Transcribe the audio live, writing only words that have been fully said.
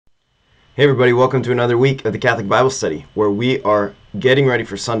Hey everybody, welcome to another week of the Catholic Bible Study, where we are getting ready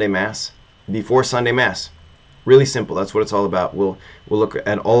for Sunday Mass before Sunday Mass. Really simple, that's what it's all about. We'll look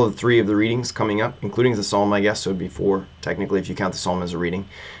at all of the three of the readings coming up, including the Psalm, I guess, so it'd be four, technically, if you count the Psalm as a reading.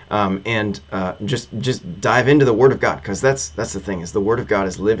 Just dive into the Word of God, because that's the thing, is the Word of God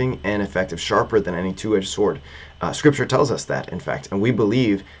is living and effective, sharper than any two-edged sword. Scripture tells us that, in fact, and we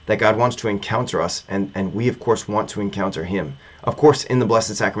believe that God wants to encounter us, and we, of course, want to encounter Him. Of course, in the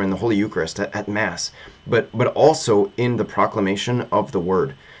Blessed Sacrament, the Holy Eucharist, at Mass, but also in the proclamation of the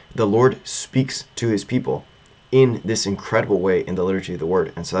Word. The Lord speaks to His people in this incredible way in the liturgy of the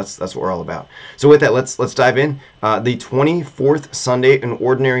Word, and so that's what we're all about. So with that, let's dive in. The 24th Sunday in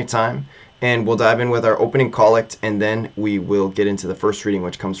Ordinary Time, and we'll dive in with our opening collect, and then we will get into the first reading,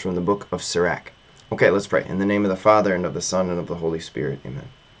 which comes from the book of Sirach. Okay, let's pray. In the name of the Father, and of the Son, and of the Holy Spirit. Amen.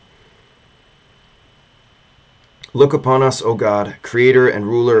 Look upon us, O God, Creator and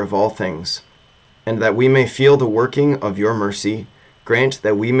Ruler of all things, and that we may feel the working of your mercy, grant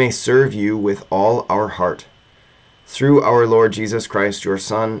that we may serve you with all our heart. Through our Lord Jesus Christ, your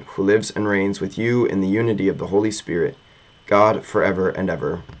Son, who lives and reigns with you in the unity of the Holy Spirit, God, forever and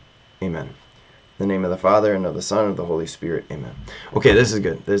ever. Amen. In the name of the Father, and of the Son, and of the Holy Spirit. Amen. Okay, this is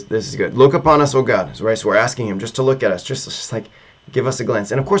good. This is good. Look upon us, O God. Right, so we're asking Him just to look at us, just like give us a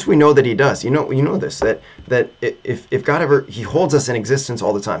glance. And of course, we know that He does. You know this, that if God ever, He holds us in existence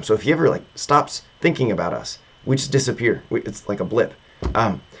all the time. So if He ever stops thinking about us, we just disappear. It's like a blip.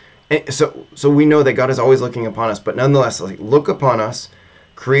 So we know that God is always looking upon us, but nonetheless, look upon us,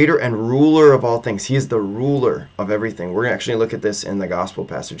 Creator and Ruler of all things. He is the ruler of everything. We're going to actually look at this in the Gospel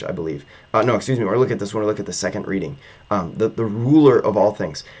passage, I believe. We're going to look at this when we look at the second reading. The ruler of all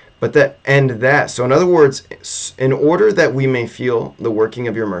things. So in other words, in order that we may feel the working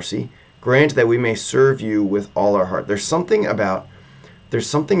of your mercy, grant that we may serve you with all our heart. There's something about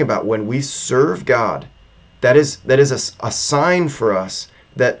when we serve God that is a sign for us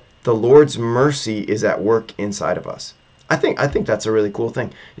that the Lord's mercy is at work inside of us. I think that's a really cool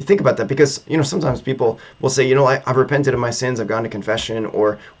thing. You think about that, because sometimes people will say, I've repented of my sins, I've gone to confession,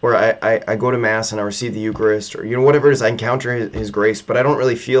 or I go to Mass and I receive the Eucharist, or whatever it is, I encounter His grace, but I don't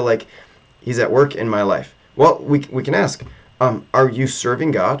really feel like He's at work in my life. Well, we can ask, are you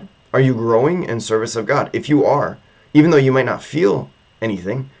serving God? Are you growing in service of God? If you are, even though you might not feel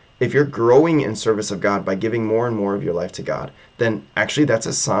anything, if you're growing in service of God by giving more and more of your life to God, then actually that's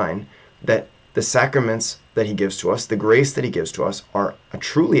a sign that the sacraments that He gives to us, the grace that He gives to us, are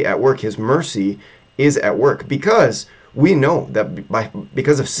truly at work. His mercy is at work, because we know that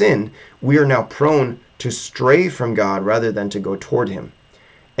because of sin, we are now prone to stray from God rather than to go toward Him.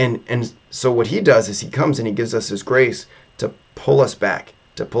 And so what He does is He comes and He gives us His grace to pull us back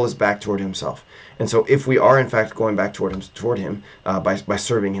toward Himself. And so if we are in fact going back toward Him by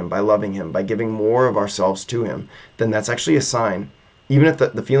serving Him, by loving Him, by giving more of ourselves to Him, then that's actually a sign, even if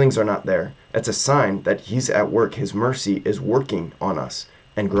the feelings are not there, it's a sign that He's at work. His mercy is working on us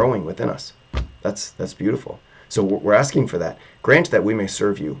and growing within us. That's beautiful. So we're asking for that. Grant that we may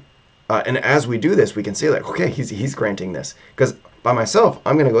serve you. And as we do this, we can say okay, He's granting this. Because by myself,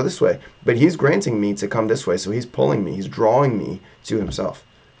 I'm going to go this way. But He's granting me to come this way. So He's pulling me. He's drawing me to Himself.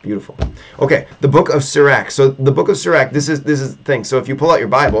 Beautiful. Okay, the book of Sirach. So the book of Sirach, this is the thing. So if you pull out your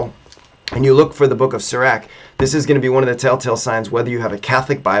Bible and you look for the book of Sirach, this is going to be one of the telltale signs whether you have a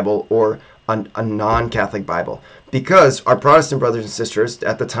Catholic Bible or a non-Catholic Bible. Because our Protestant brothers and sisters,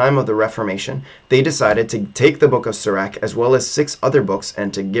 at the time of the Reformation, they decided to take the book of Sirach as well as 6 other books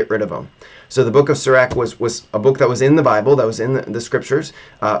and to get rid of them. So the book of Sirach was a book that was in the Bible, that was in the scriptures,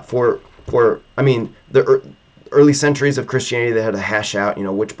 the early centuries of Christianity. They had to hash out,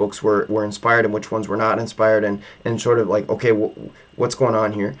 which books were inspired and which ones were not inspired, and sort of okay, what's going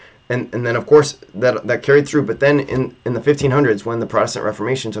on here? And then, of course, that carried through. But then in the 1500s, when the Protestant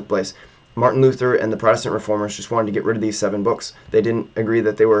Reformation took place, Martin Luther and the Protestant Reformers just wanted to get rid of these 7 books. They didn't agree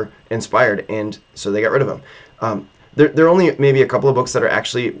that they were inspired, and so they got rid of them. There are only maybe a couple of books that are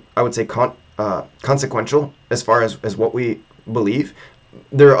actually, I would say, consequential as far as what we believe.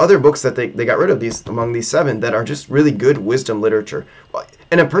 There are other books that they got rid of among these 7 that are just really good wisdom literature.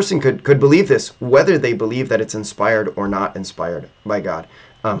 And a person could believe this whether they believe that it's inspired or not inspired by God.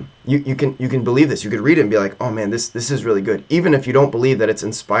 You can believe this. You could read it and be like, oh man, this is really good. Even if you don't believe that it's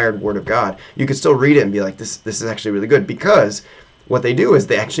inspired Word of God, you could still read it and be like, this is actually really good. Because what they do is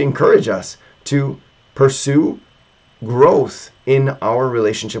they actually encourage us to pursue growth in our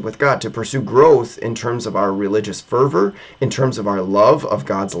relationship with God, to pursue growth in terms of our religious fervor, in terms of our love of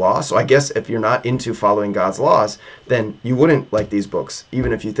God's law. So I guess if you're not into following God's laws, then you wouldn't like these books.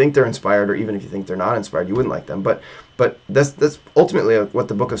 Even if you think they're inspired, or even if you think they're not inspired, you wouldn't like them. But that's ultimately what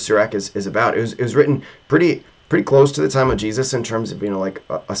the book of Sirach is about. It was written pretty close to the time of Jesus, in terms of, like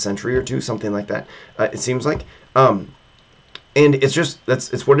a century or two, something like that. It seems like. And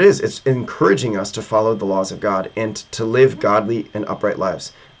it's what it is. It's encouraging us to follow the laws of God and to live godly and upright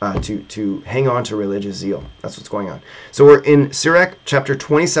lives, to hang on to religious zeal. That's what's going on. So we're in Sirach chapter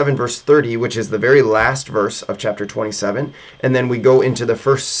 27, verse 30, which is the very last verse of chapter 27. And then we go into the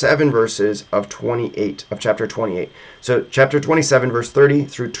first 7 verses of chapter 28. So chapter 27, verse 30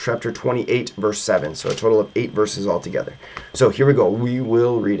 through chapter 28, verse 7. So a total of 8 verses altogether. So here we go. We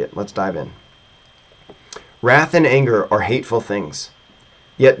will read it. Let's dive in. Wrath and anger are hateful things,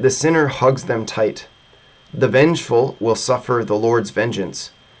 yet the sinner hugs them tight. The vengeful will suffer the Lord's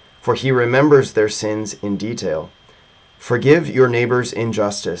vengeance, for he remembers their sins in detail. Forgive your neighbor's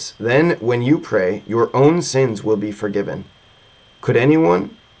injustice. Then, when you pray, your own sins will be forgiven. Could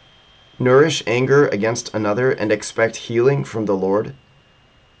anyone nourish anger against another and expect healing from the Lord?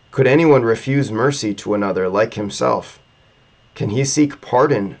 Could anyone refuse mercy to another like himself? Can he seek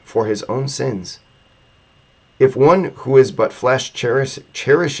pardon for his own sins? If one who is but flesh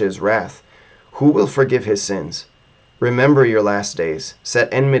cherishes wrath, who will forgive his sins? Remember your last days.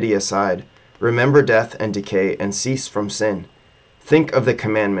 Set enmity aside. Remember death and decay, and cease from sin. Think of the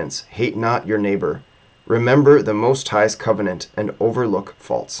commandments. Hate not your neighbor. Remember the Most High's covenant, and overlook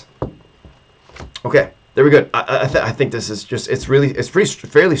faults. Okay. There we go. I think this is just, it's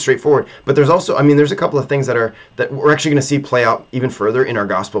fairly straightforward. But there's also, there's a couple of things that we're actually going to see play out even further in our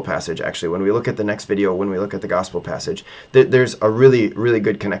gospel passage. Actually, when we look at the next video, when we look at the gospel passage, there's a really, really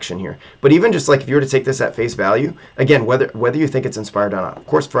good connection here. But even just like if you were to take this at face value, again, whether you think it's inspired or not, of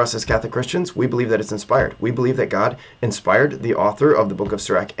course, for us as Catholic Christians, we believe that it's inspired. We believe that God inspired the author of the book of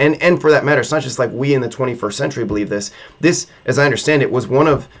Sirach, and for that matter, it's not just like we in the 21st century believe this. This, as I understand it, was one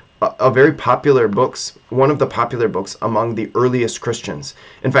of a very popular books, one of the popular books among the earliest Christians.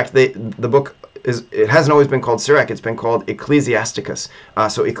 In fact, the book it hasn't always been called Sirach; it's been called Ecclesiasticus.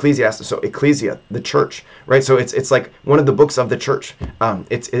 So Ecclesia, the church, right? So it's like one of the books of the church.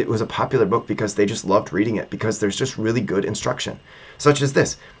 It was a popular book because they just loved reading it, because there's just really good instruction, such as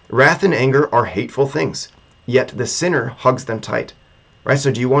this: wrath and anger are hateful things, yet the sinner hugs them tight. Right?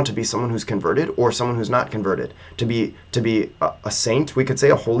 So do you want to be someone who's converted or someone who's not converted? To be a saint, we could say,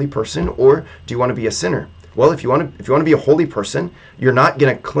 a holy person, or do you want to be a sinner? Well, if you want to be a holy person, you're not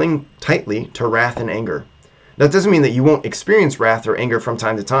going to cling tightly to wrath and anger. That doesn't mean that you won't experience wrath or anger from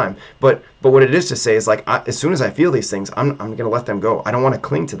time to time, but what it is to say is, like, as soon as I feel these things, I'm going to let them go. I don't want to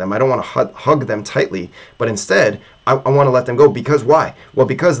cling to them. I don't want to hug them tightly, but instead, I want to let them go. Because why? Well,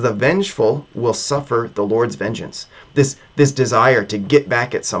 because the vengeful will suffer the Lord's vengeance. This desire to get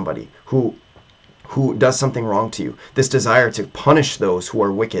back at somebody who does something wrong to you, this desire to punish those who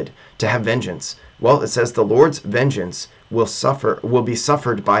are wicked, to have vengeance. Well, it says the Lord's vengeance will be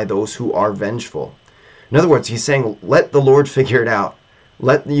suffered by those who are vengeful. In other words, he's saying, let the Lord figure it out.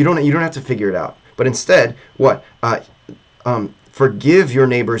 You don't have to figure it out. But instead, what? Forgive your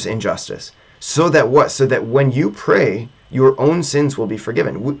neighbor's injustice. So that what? So that when you pray, your own sins will be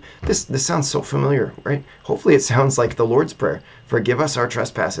forgiven. This sounds so familiar, right? Hopefully it sounds like the Lord's Prayer. Forgive us our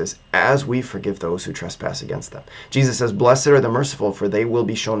trespasses as we forgive those who trespass against them. Jesus says, blessed are the merciful, for they will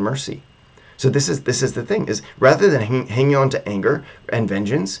be shown mercy. So this is the thing, is rather than hanging on to anger and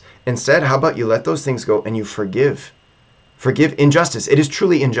vengeance, instead, how about you let those things go and you forgive? Forgive injustice. It is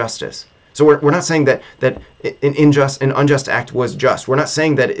truly injustice. So we're not saying that an unjust act was just. We're not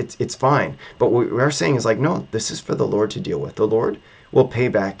saying that it's fine. But what we are saying is, like, no, this is for the Lord to deal with. The Lord will pay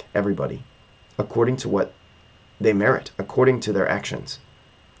back everybody according to what they merit, according to their actions.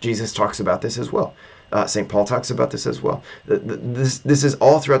 Jesus talks about this as well. St. Paul talks about this as well. This is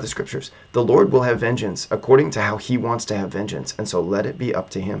all throughout the scriptures. The Lord will have vengeance according to how he wants to have vengeance. And so let it be up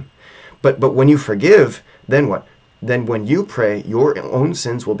to him. But when you forgive, then what? Then when you pray, your own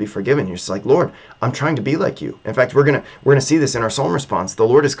sins will be forgiven. You're just like, Lord, I'm trying to be like you. In fact, we're gonna see this in our psalm response. The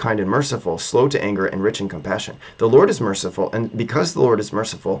Lord is kind and merciful, slow to anger, and rich in compassion. The Lord is merciful, and because the Lord is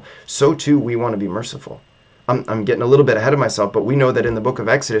merciful, so too we want to be merciful. I'm getting a little bit ahead of myself, but we know that in the book of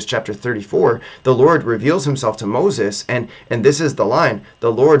Exodus, chapter 34, the Lord reveals himself to Moses, and this is the line: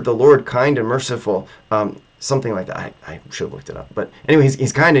 the Lord, kind and merciful. Something like that. I should have looked it up. But anyway,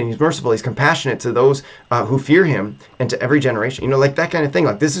 he's kind and he's merciful. He's compassionate to those who fear him, and to every generation. Like that kind of thing.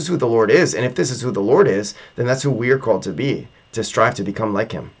 Like, this is who the Lord is. And if this is who the Lord is, then that's who we are called to be, to strive to become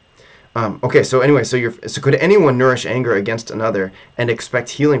like him. Okay, so anyway, so could anyone nourish anger against another and expect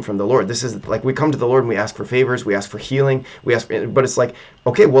healing from the Lord? This is like we come to the Lord and we ask for favors, we ask for healing, but it's like,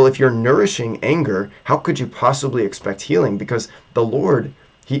 okay, well, if you're nourishing anger, how could you possibly expect healing? Because the Lord,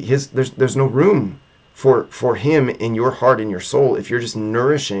 there's no room for him in your heart, in your soul. If you're just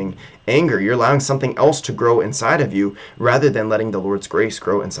nourishing anger, you're allowing something else to grow inside of you rather than letting the Lord's grace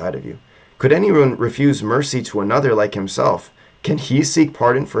grow inside of you. Could anyone refuse mercy to another like himself? Can he seek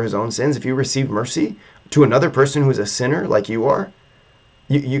pardon for his own sins? If you receive mercy to another person who's a sinner like you are,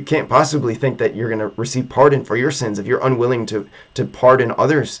 you can't possibly think that you're going to receive pardon for your sins if you're unwilling to pardon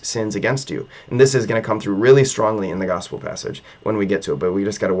others' sins against you. And this is going to come through really strongly in the gospel passage when we get to it, but we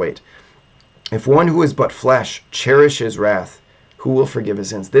just got to wait. If one who is but flesh cherishes wrath, who will forgive his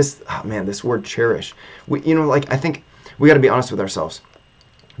sins? This word cherish. I think we got to be honest with ourselves.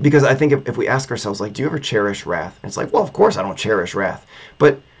 Because I think if we ask ourselves, like, do you ever cherish wrath? And it's like, well, of course I don't cherish wrath.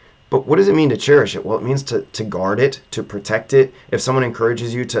 But what does it mean to cherish it? Well, it means to guard it, to protect it. If someone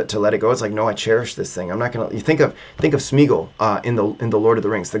encourages you to let it go, it's like, no, I cherish this thing. I'm not gonna. You think of Smeagol in the Lord of the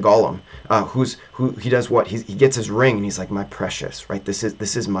Rings, the Gollum, who he does what? He gets his ring and he's like, my precious, right? This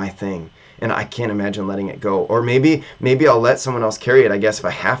is my thing, and I can't imagine letting it go. Or maybe I'll let someone else carry it, I guess, if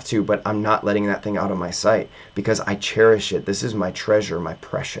I have to, but I'm not letting that thing out of my sight because I cherish it. This is my treasure, my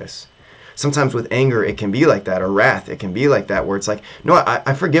precious. Sometimes with anger, it can be like that, or wrath, it can be like that, where it's like, no,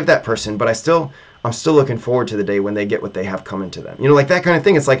 I forgive that person, but I'm still looking forward to the day when they get what they have coming to them. Like that kind of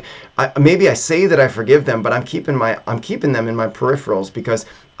thing. It's like, maybe I say that I forgive them, but I'm keeping them in my peripherals because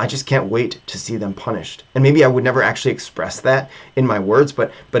I just can't wait to see them punished. And maybe I would never actually express that in my words,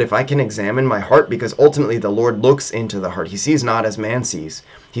 but if I can examine my heart, because ultimately the Lord looks into the heart. He sees not as man sees.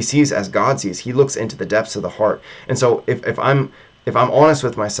 He sees as God sees. He looks into the depths of the heart. And so if I'm honest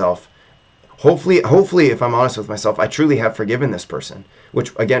with myself, Hopefully, if I'm honest with myself, I truly have forgiven this person,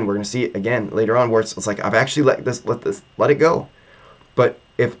 which again, we're going to see again later on where it's like, I've actually let it go. But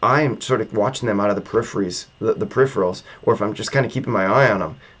if I'm sort of watching them out of the peripheries, the peripherals, or if I'm just kind of keeping my eye on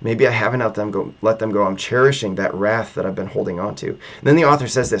them, maybe I haven't let them go. I'm cherishing that wrath that I've been holding on to. And then the author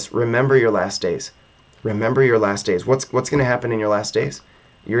says this, remember your last days. Remember your last days. What's going to happen in your last days?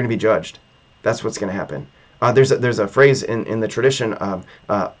 You're going to be judged. That's what's going to happen. There's a phrase in the tradition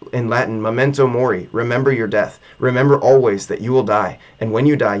in Latin, memento mori, remember your death. Remember always that you will die, and when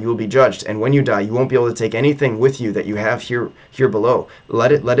you die, you will be judged, and when you die, you won't be able to take anything with you that you have here below.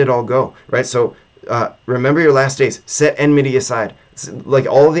 Let it all go, right? So remember your last days. Set enmity aside. Like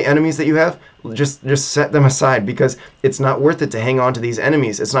all of the enemies that you have, just set them aside, because it's not worth it to hang on to these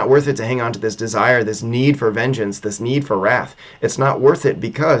enemies. It's not worth it to hang on to this desire, this need for vengeance, this need for wrath. It's not worth it,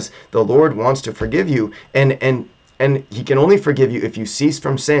 because the Lord wants to forgive you, and he can only forgive you if you cease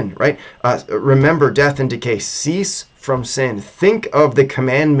from sin, right? Remember death and decay. Cease from sin. Think of the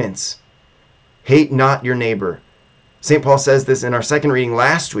commandments. Hate not your neighbor. St. Paul says this in our second reading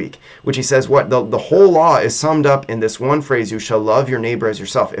last week, which he says what? The whole law is summed up in this one phrase, you shall love your neighbor as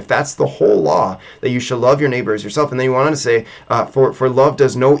yourself. If that's the whole law, that you shall love your neighbor as yourself, and then you want to say, for love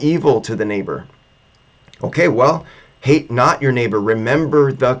does no evil to the neighbor. Okay, well, hate not your neighbor.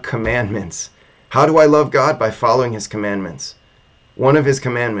 Remember the commandments. How do I love God? By following his commandments. One of his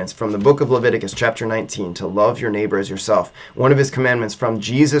commandments from the book of Leviticus chapter 19, to love your neighbor as yourself. One of his commandments from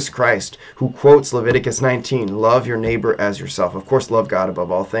Jesus Christ, who quotes Leviticus 19, love your neighbor as yourself. Of course, love God above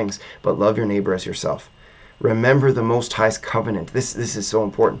all things, but love your neighbor as yourself. Remember the Most High's covenant. This is so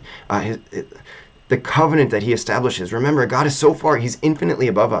important. The covenant that he establishes. Remember, God is so far, he's infinitely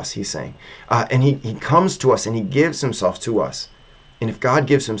above us, he's saying. And he comes to us and he gives himself to us. And if God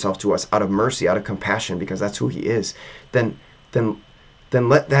gives himself to us out of mercy, out of compassion, because that's who he is, then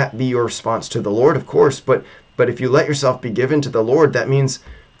let that be your response to the Lord, of course. But if you let yourself be given to the Lord, that means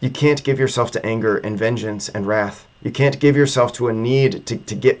you can't give yourself to anger and vengeance and wrath. You can't give yourself to a need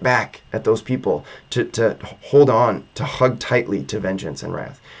to get back at those people, to hold on, to hug tightly to vengeance and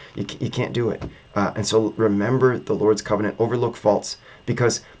wrath. You can't do it. And so remember the Lord's covenant. Overlook faults,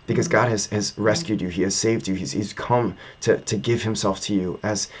 because God has rescued you. He has saved you. He's come to give himself to you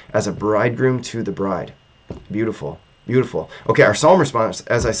as a bridegroom to the bride. Beautiful. Beautiful. Okay, our psalm response,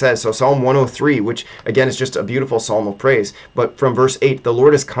 as I said, so Psalm 103, which again is just a beautiful psalm of praise, but from verse 8, the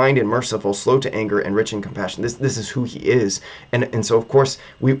Lord is kind and merciful, slow to anger, and rich in compassion. This is who he is. And so, of course,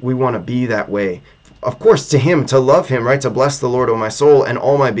 we want to be that way. Of course, to him, to love him, right? To bless the Lord, O my soul, and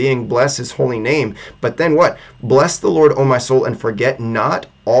all my being, bless his holy name. But then what? Bless the Lord, O my soul, and forget not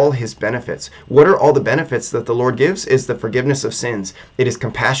all his benefits. What are all the benefits that the Lord gives? Is the forgiveness of sins. It is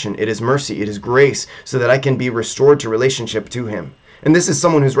compassion. It is mercy. It is grace, so that I can be restored to relationship to him. And this is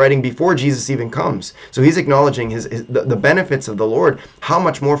someone who's writing before Jesus even comes. So he's acknowledging the benefits of the Lord. How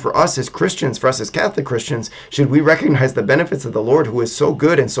much more for us as Christians, for us as Catholic Christians, should we recognize the benefits of the Lord, who is so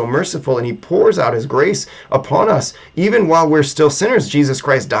good and so merciful, and he pours out his grace upon us. Even while we're still sinners, Jesus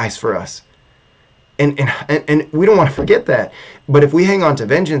Christ dies for us. And we don't want to forget that. But if we hang on to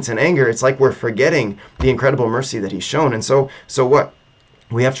vengeance and anger, it's like we're forgetting the incredible mercy that he's shown. And so what?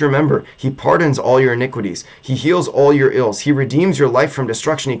 We have to remember, he pardons all your iniquities. He heals all your ills. He redeems your life from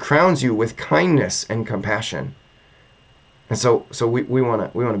destruction. He crowns you with kindness and compassion. And so we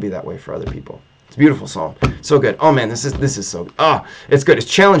want to be that way for other people. It's a beautiful psalm. So good. Oh man, this is so good. It's good. It's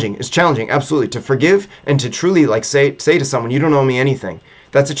challenging. It's challenging, absolutely. To forgive and to truly say to someone, you don't owe me anything.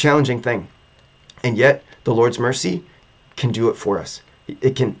 That's a challenging thing. And yet the Lord's mercy can do it for us.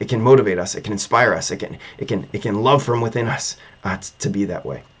 It can motivate us. It can inspire us. It can love from within us to be that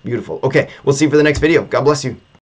way. Beautiful. Okay, we'll see you for the next video. God bless you.